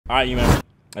Alright, you man.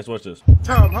 Let's watch this.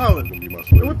 Tom Holland gonna be my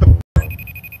slave. What the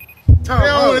Tom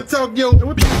I wanna talk, yo.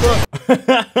 What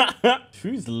the fuck?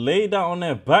 Who's laid out on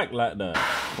their back like that?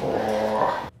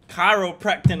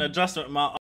 Chiropractic adjustment,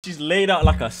 my. She's laid out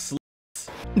like a slut.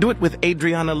 Do it with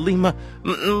Adriana Lima.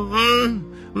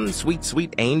 Sweet,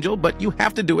 sweet angel, but you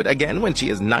have to do it again when she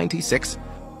is 96.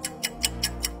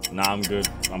 Nah, I'm good.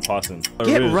 I'm passing.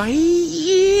 Get right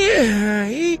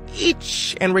here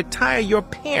and retire your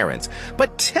parents.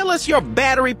 But tell us your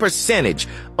battery percentage.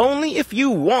 Only if you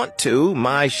want to,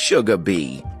 my sugar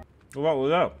bee. What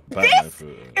was that? This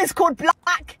is called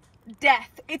Black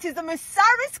Death. It is the most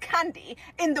sourest candy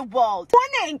in the world.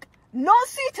 Warning, not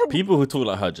suitable. People who talk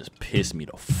like her just piss me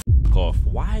the f off.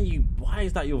 Why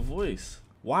is that your voice?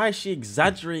 Why is she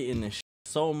exaggerating this shit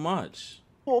so much?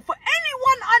 For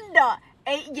anyone under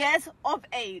 8 years of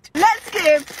age. Let's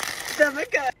give them a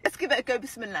go. Let's give it a go,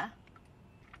 bismillah.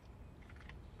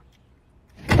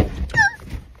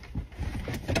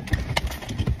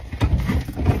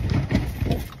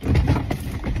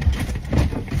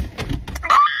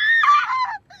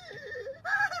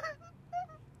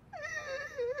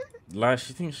 Like,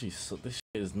 she thinks this shit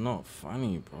is not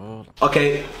funny, bro.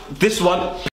 Okay, this one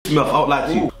pisses me off. I would like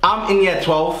to. I'm in year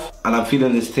 12 and I'm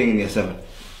feeling this thing in year 7.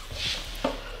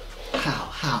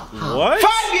 How? What?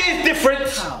 5 years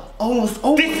difference. How? Almost.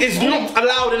 This is not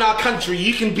allowed in our country.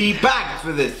 You can be bagged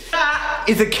for this. That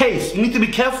is a case. You need to be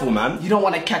careful, man. You don't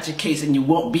want to catch a case and you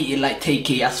won't beat it like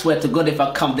TK. I swear to God, if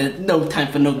I come, there's no time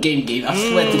for no game. I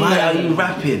swear to God. Why are you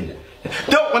rapping?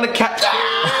 Don't want to catch.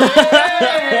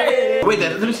 Wait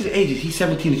there, let me see the ages. He's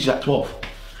 17 and she's like 12.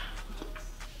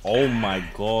 Oh my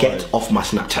god. Get off my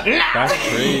Snapchat. That's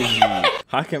crazy.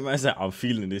 How can man say I'm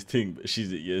feeling this thing, but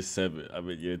she's at year 7, I'm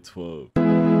at year 12.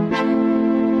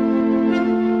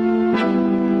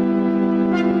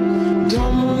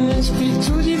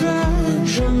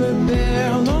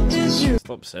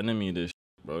 Stop sending me this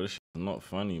shit, bro. This shit is not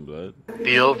funny, blood.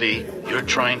 POV, you're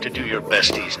trying to do your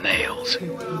bestie's nails.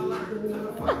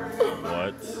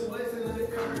 What?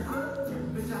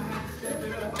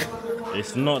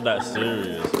 It's not that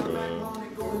serious, bro.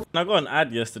 I got an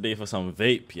ad yesterday for some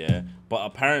vape, yeah? But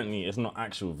apparently it's not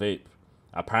actual vape.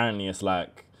 Apparently it's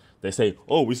like, they say,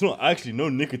 oh, it's not actually no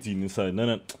nicotine inside.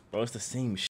 No, bro, it's the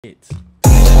same shit.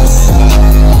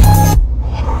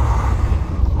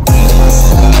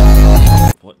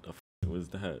 What the f was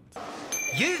that?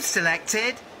 You've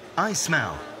selected I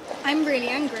Smell. I'm really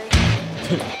angry.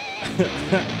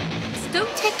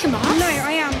 Don't take him off. No,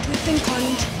 I am. We've been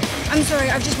conned. I'm sorry,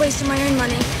 I've just wasted my own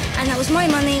money. And that was my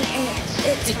money, and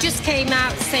It just came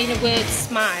out saying the word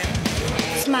smile.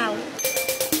 Smell.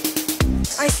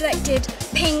 I selected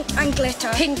pink and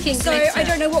glitter. Pink and so glitter. I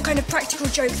don't know what kind of practical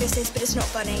joke this is, but it's not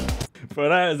funny. Bro,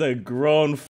 that is a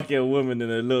grown fucking woman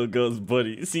in a little girl's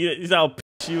body. See how p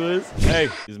she was? Hey,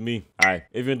 it's me. Alright,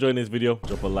 if you're enjoying this video,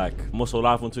 drop a like. I'm also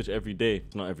live on Twitch every day.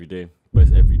 It's not every day, but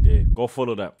it's every day. Go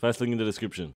follow that. First link in the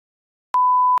description.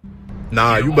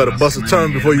 Nah, you better bust a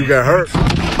turn before you get hurt.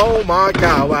 Oh my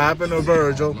God, what happened to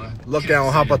Virgil? Look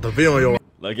out, how about the video?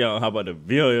 Look out, how about the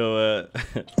video?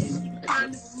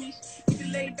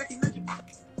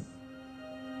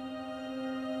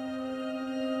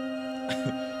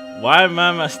 Why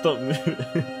mama stop moving?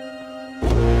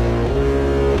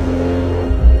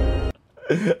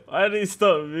 Why did he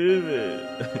stop moving?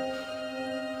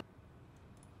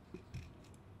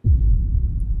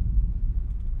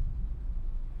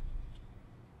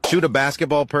 Shoot a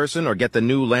basketball person or get the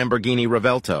new Lamborghini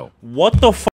Revelto. What the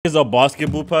f is a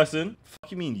basketball person?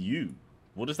 Fuck you mean you?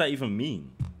 What does that even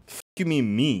mean? Fuck you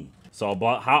mean me? So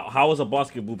how is a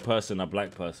basketball person a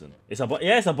black person? It's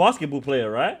a basketball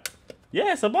player, right?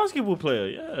 Yeah, it's a basketball player.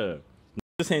 Yeah.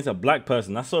 Just saying it's a black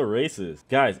person. That's so racist,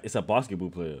 guys. It's a basketball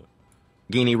player.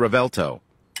 Lamborghini Revelto.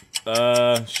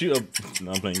 Shoot a.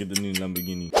 No, I'm playing. Get the new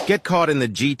Lamborghini. Get caught in the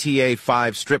GTA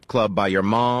 5 strip club by your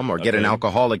mom or get an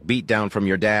alcoholic beatdown from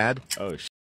your dad. Oh shit.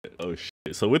 Oh shit.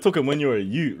 So we're talking when you're a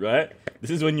youth, right?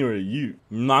 This is when you're a youth.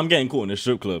 No, I'm getting caught in a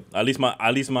strip club. At least my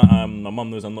mom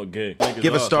knows I'm not gay.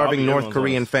 Give a starving North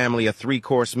Korean family a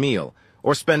 3-course meal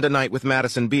or spend a night with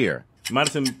Madison Beer.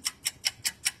 Madison.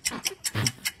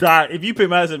 That if you pay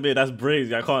Madison Beer, that's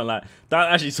crazy. I can't lie.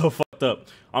 That's actually so fucked up.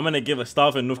 I'm gonna give a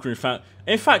starving North Korean family.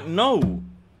 In fact, no.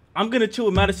 I'm gonna chill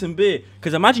with Madison Beer.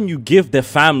 Cause imagine you give their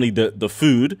family the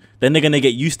food, then they're gonna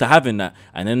get used to having that.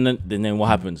 And then what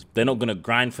happens? They're not gonna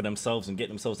grind for themselves and get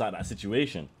themselves out of that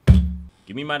situation.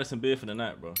 Give me Madison Beer for the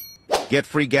night, bro. Get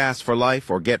free gas for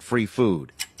life or get free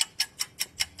food.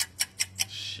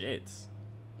 Shit.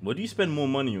 What do you spend more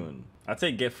money on? I'd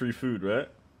say get free food, right?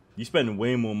 You spend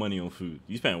way more money on food.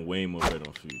 You spend way more bread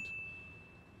on food.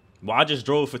 Well, I just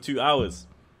drove for 2 hours.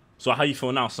 So how you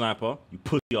feel now, sniper? You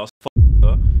pussy ass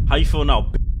fucker. How you feel now,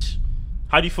 bitch?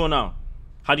 How do you feel now?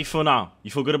 How do you feel now? You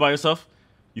feel good about yourself?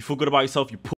 You feel good about yourself,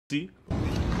 you pussy?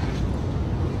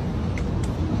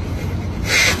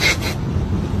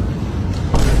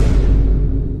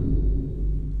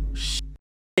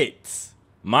 Shit.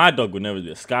 My dog would never do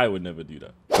that. Sky would never do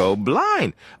that. Go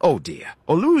blind. Oh dear.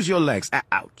 Or lose your legs.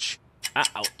 Ouch.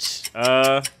 Ouch.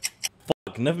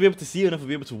 Fuck. Never be able to see or never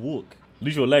be able to walk.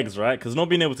 Lose your legs, right? Because not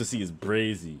being able to see is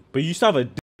brazy. But you still have a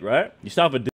dick, right? You still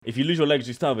have a dick. If you lose your legs,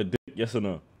 you still have a dick. Yes or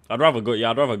no? I'd rather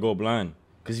go blind.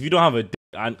 Because if you don't have a dick,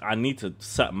 I need to,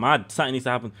 something needs to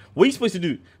happen. What are you supposed to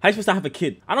do? How are you supposed to have a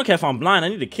kid? I don't care if I'm blind, I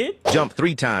need a kid. Jump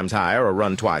 3 times higher or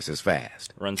run twice as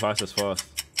fast. Run twice as fast.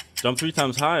 Jump 3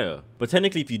 times higher. But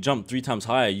technically, if you jump 3 times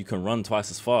higher, you can run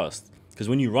twice as fast. Because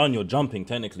when you run, you're jumping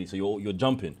technically. So you're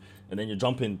jumping. And then you're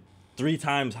jumping 3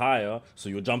 times higher. So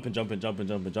you're jumping.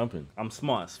 I'm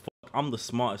smart as fuck. I'm the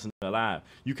smartest nigga alive.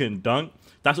 You can dunk.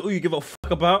 That's all you give a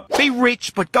fuck about. Be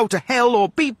rich, but go to hell, or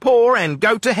be poor and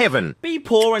go to heaven. Be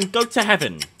poor and go to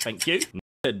heaven. Thank you.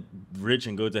 Said rich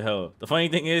and go to hell. The funny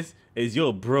thing is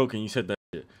you're broke and you said that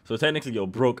shit. So technically you're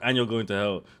broke and you're going to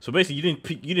hell. So basically you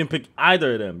didn't pick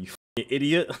either of them. You fucking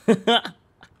idiot. Fucking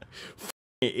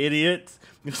idiot.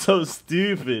 You're so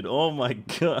stupid. Oh my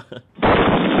god.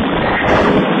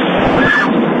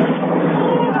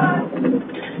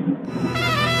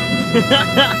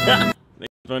 They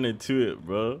run into it,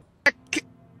 bro.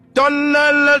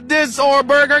 McDonald's or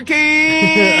Burger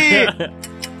King.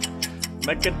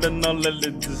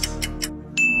 McDonald's.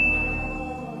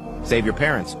 Save your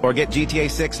parents or get GTA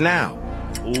 6 now.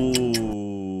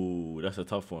 Ooh, that's a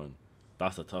tough one.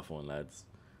 That's a tough one, lads.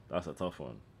 That's a tough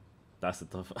one. That's a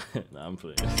tough one. Nah, I'm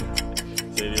playing.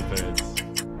 Save your parents.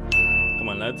 Come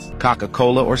on, lads.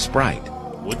 Coca-Cola or Sprite.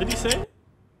 What did he say?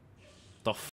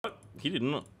 The fuck? He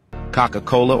didn't know.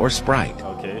 Coca-Cola or Sprite.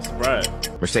 Okay, Sprite.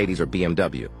 Mercedes or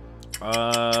BMW.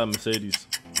 Mercedes.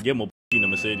 Get more in a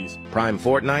Mercedes. Prime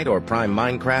Fortnite or Prime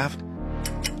Minecraft.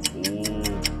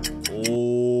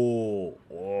 Oh.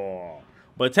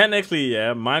 But technically,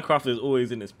 yeah, Minecraft is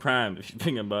always in its prime. If you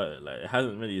think about it, like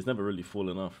it's never really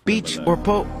fallen off. Beach or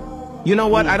pool. You know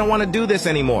what? I don't want to do this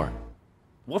anymore.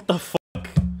 What the fuck?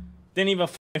 Didn't even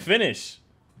fucking finish.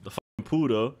 The fucking pool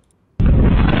though.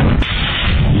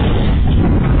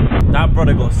 That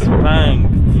brother got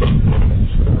spanked.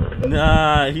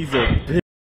 Nah, he's a bitch.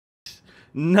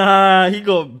 Nah, he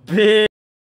got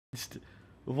bitched.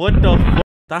 What the fuck?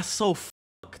 That's so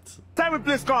fucked. Terry,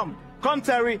 please come. Come,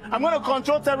 Terry. I'm gonna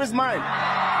control Terry's mind.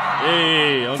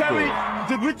 Hey, uncle. Terry,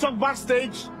 did we talk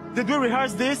backstage? Did we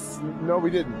rehearse this? No, we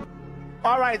didn't.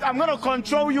 All right, I'm gonna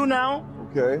control you now.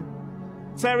 Okay.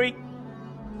 Terry,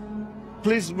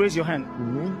 please raise your hand.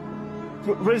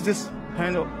 Raise this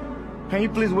hand up. Can you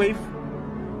please wave?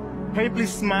 Can you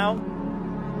please smile?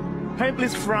 Can you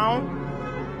please frown?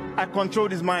 I control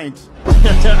his mind.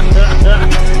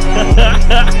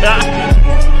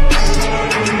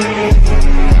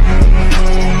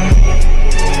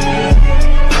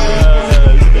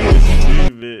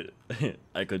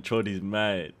 I control his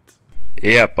mind.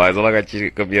 Iya, Pak, soalnya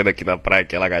gaji kebiasaan kita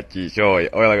prank lah gaji show.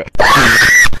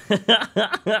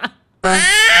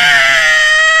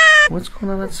 What's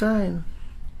going on outside?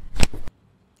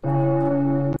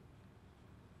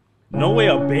 No way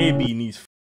a baby needs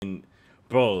f***ing...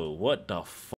 Bro, what the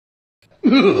fuck?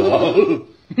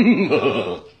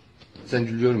 Sen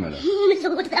gülüyorum hala.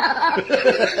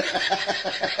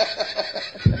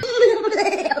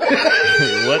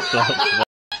 What the fuck?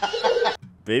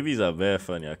 Babies are very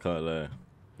funny, I can't lie.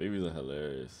 Babies are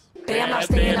hilarious.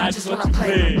 I just want to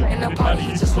play. In the party,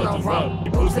 you just want to run.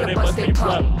 You post it, bust they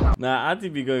plug. Nah, Auntie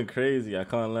be going crazy, I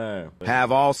can't lie. Have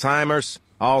Alzheimer's.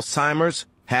 Alzheimer's.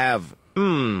 Have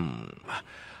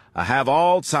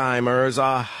Alzheimer's.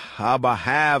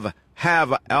 Have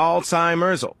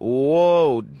Alzheimer's.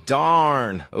 Whoa,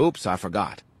 darn. Oops, I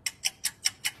forgot.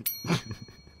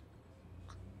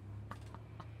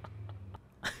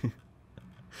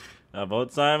 Have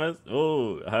Alzheimer's?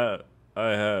 Oh,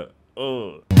 I have.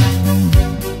 Oh.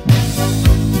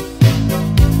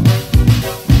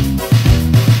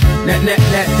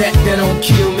 That don't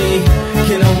kill me,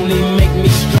 can only make me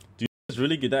strong. Do you guys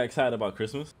really get that excited about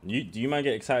Christmas? Do you mind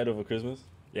get excited over Christmas?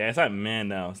 Yeah, it's like, man,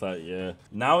 now. It's like, yeah.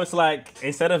 Now it's like,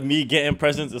 instead of me getting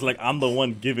presents, it's like I'm the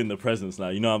one giving the presents now.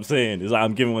 You know what I'm saying? It's like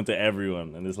I'm giving one to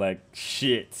everyone. And it's like,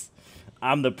 shit.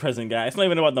 I'm the present guy. It's not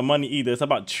even about the money either. It's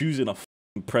about choosing a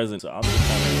f***ing present. So I'm just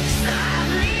kind of...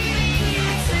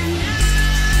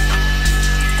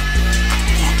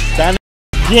 That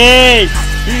gay!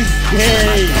 He's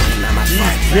gay!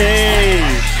 He's gay!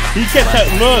 He kept that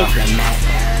look.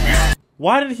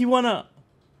 Why did he wanna?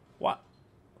 What?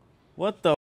 What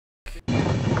the?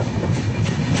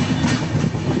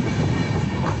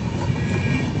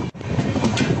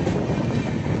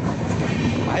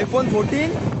 iPhone 14?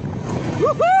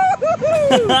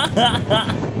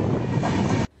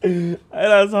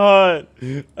 That's hard.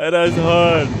 That's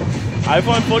hard.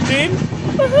 iPhone 14?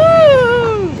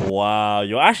 Wow,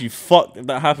 you're actually fucked if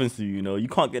that happens to you, you know. You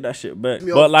can't get that shit back.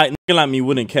 But like, nigga like me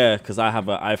wouldn't care because I have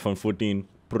an iPhone 14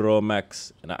 Pro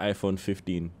Max and an iPhone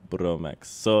 15 Pro Max.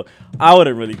 So I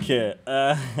wouldn't really care.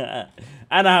 And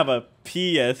I have a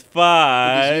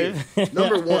PS5.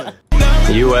 Number 1.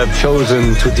 You have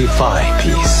chosen to defy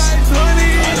peace.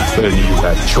 Then you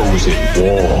have chosen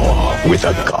war with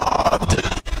a god.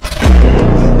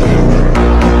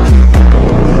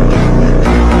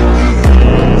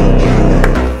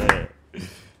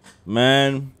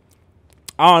 Man,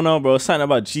 I don't know, bro. Something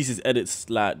about Jesus edits,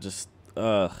 like, just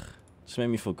made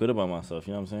me feel good about myself.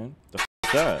 You know what I'm saying? The f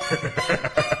is that?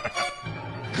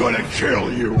 Gonna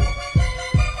kill you.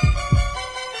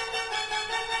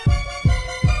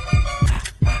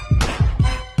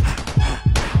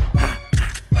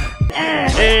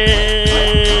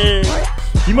 Hey.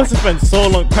 He must have spent so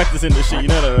long practicing this shit. You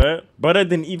know that, right? Brother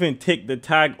didn't even take the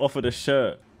tag off of the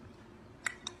shirt.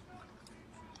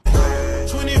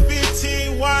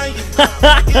 2015 wine. What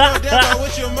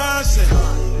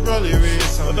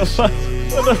the fuck?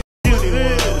 What the fuck is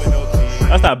this?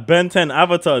 That's that Ben 10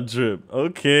 avatar drip.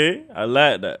 Okay, I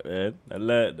like that, man. I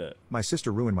like that. My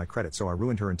sister ruined my credit, so I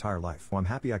ruined her entire life. Well, I'm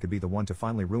happy I could be the one to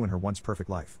finally ruin her once perfect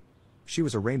life. She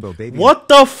was a rainbow baby. What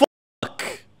the fuck?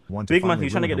 Big man,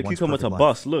 he's trying to get the cucumber to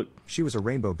bust. Look. She was a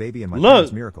rainbow baby and my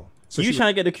parents' miracle. So you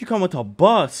trying to get the cucumber to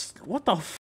bust. What the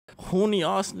fuck? Horny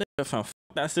ass nigga, fam. Fuck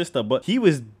that sister. But he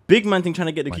was big man thing trying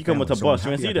to get the cucumber to bust.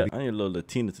 You wanna see that? I need a little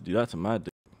Latina to do that to my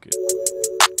dick. Okay.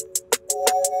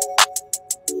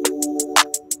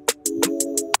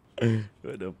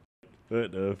 What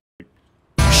the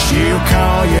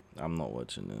I'm not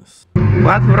watching this.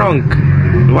 What wrong?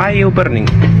 Why are you burning?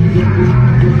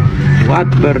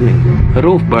 What burning?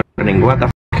 Roof burning. What the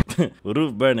f?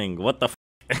 Roof burning. What the f?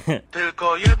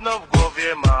 Tylko jedno w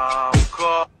głowie mam.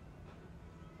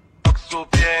 Koksu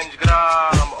 5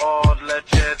 gram.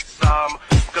 Odlecieć sam.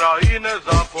 Krainę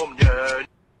zapomnień.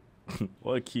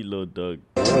 What kilo dog?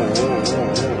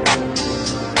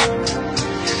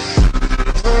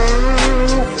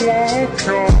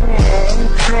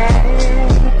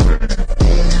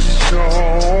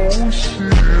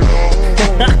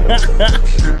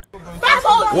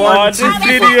 Watch this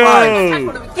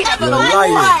video.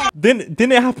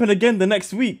 Didn't it happen again the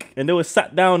next week? And they were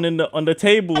sat down on the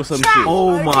table or some shit.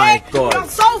 Oh my god. I'm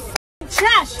so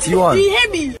trash. You hear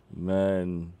me?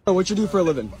 Man. What you do for a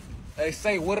living? Hey,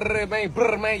 say what it man,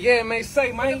 brr man, yeah man,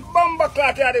 say man, bumba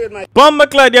clad y'all doing, man. Bumba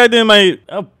clad y'all doing, man.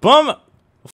 Bumba.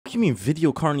 What the fuck you mean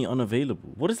video currently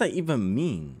unavailable? What does that even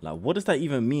mean? Like, what does that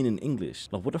even mean in English?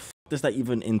 Like, what the fuck does that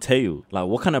even entail? Like,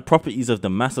 what kind of properties of the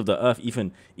mass of the earth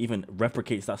even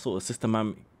replicates that sort of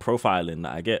systematic profiling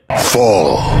that I get?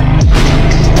 Fall.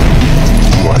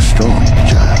 You are strong,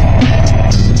 child,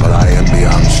 but I am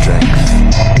beyond strength.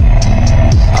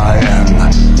 I am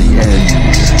the end.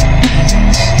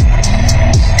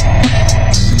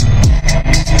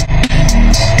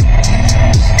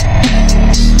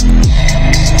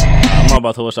 I'm not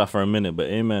about to watch that for a minute, but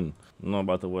amen. I'm not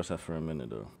about to watch that for a minute,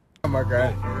 though. Oh my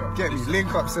god. Get me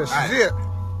link up sessions. Yeah.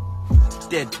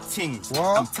 Dead things.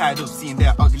 I'm tired of seeing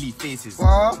their ugly faces.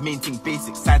 Main thing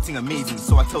basic, side thing amazing.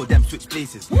 So I told them switch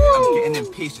places. I'm getting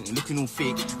impatient, looking all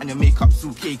fake, and your makeup's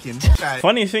all caking.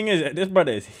 Funny thing is, this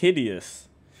brother is hideous.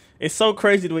 It's so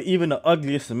crazy the way even the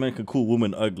ugliest of men can call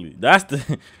women ugly. That's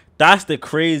the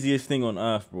craziest thing on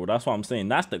earth, bro. That's what I'm saying.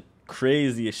 That's the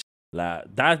craziest shit.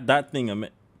 Like that thing.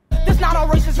 This not all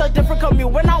race, it's a different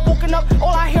commute. When I'm woken up,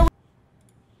 all I hear.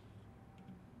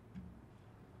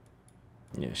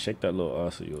 Yeah, shake that little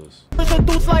ass of yours.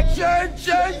 Dudes like Chen.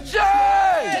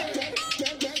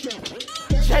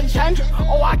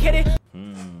 Oh, I get it.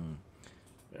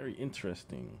 Very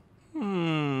interesting.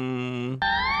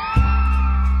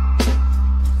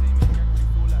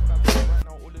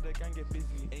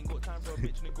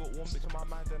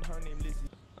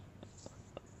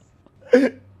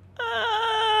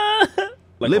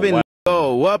 Living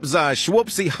whoopsie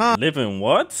schwoopsie ha. Living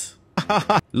what?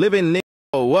 Living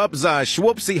whoopsie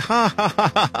schwoopsie ha.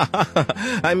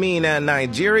 I mean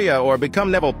Nigeria or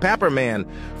become Neville Pepperman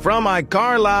from my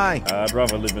car lie. I'd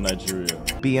rather live in Nigeria.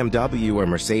 BMW or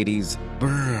Mercedes.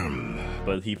 Boom.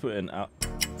 But he put in out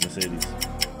Mercedes.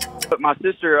 But my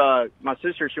sister,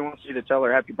 she wants you to tell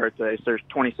her happy birthday. It's her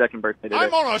 22nd birthday today.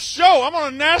 I'm on a show. I'm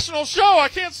on a national show. I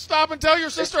can't stop and tell your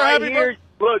sister right happy birthday.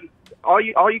 Look, all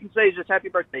you can say is just happy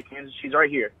birthday, Candace. She's right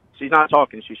here. She's not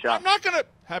talking. She's shy. I'm not gonna.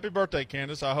 Happy birthday,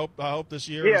 Candace. I hope this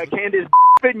year. Yeah, Candace,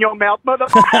 fit in your mouth, mother.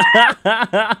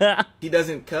 He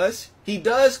doesn't cuss. He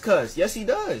does cuss. Yes, he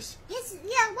does. Yes,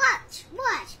 yeah, watch.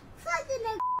 Fucking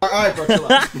All right, bro, chill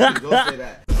out. Don't say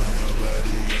that.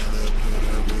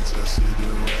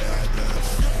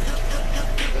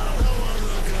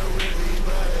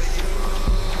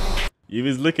 You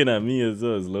was looking at me as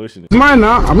well as lotion. It's mine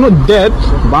now. I'm not dead,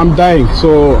 but I'm dying.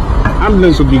 So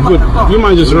ambulance would be good. You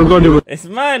might just record it. It's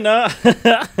mine now.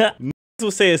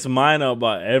 Will say it's mine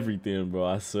about everything, bro.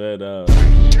 I swear to.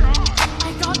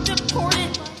 I got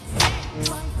deported.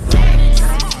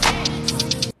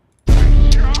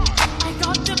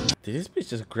 Did this bitch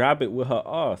just grab it with her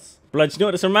ass? Blood, you know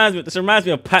what this reminds me of? This reminds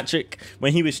me of Patrick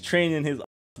when he was training his ass,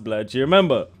 blood. Do you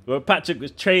remember? When Patrick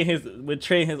was training his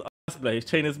ass, blood. He's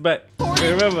training his back. Do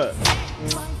you remember?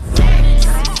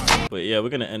 But yeah, we're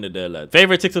gonna end it there, lad.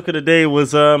 Favorite TikTok of the day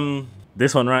was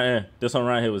this one right here. This one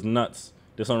right here was nuts.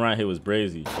 This one right here was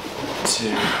brazy. 2,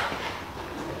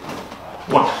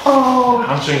 1. Oh.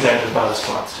 Hamstrings ended by the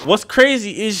squats. What's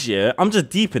crazy is, yeah, I'm just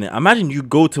deep in it. Imagine you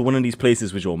go to one of these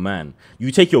places with your man.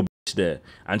 You take your bitch there,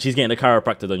 and she's getting a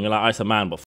chiropractor done. You're like, it's a man,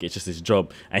 but it's just his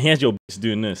job. And here's your bitch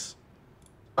doing this.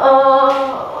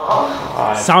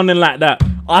 Sounding like that.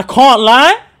 I can't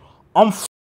lie. I'm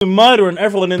murdering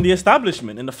everyone in the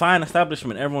establishment, in the fine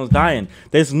establishment. Everyone's dying.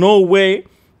 There's no way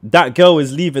that girl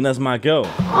is leaving as my girl.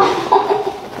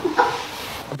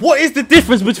 What is the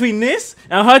difference between this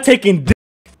and her taking dick?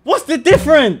 What's the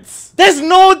difference? There's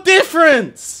no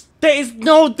difference. There is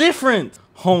no difference.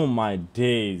 Oh my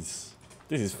days.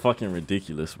 This is fucking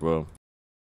ridiculous, bro.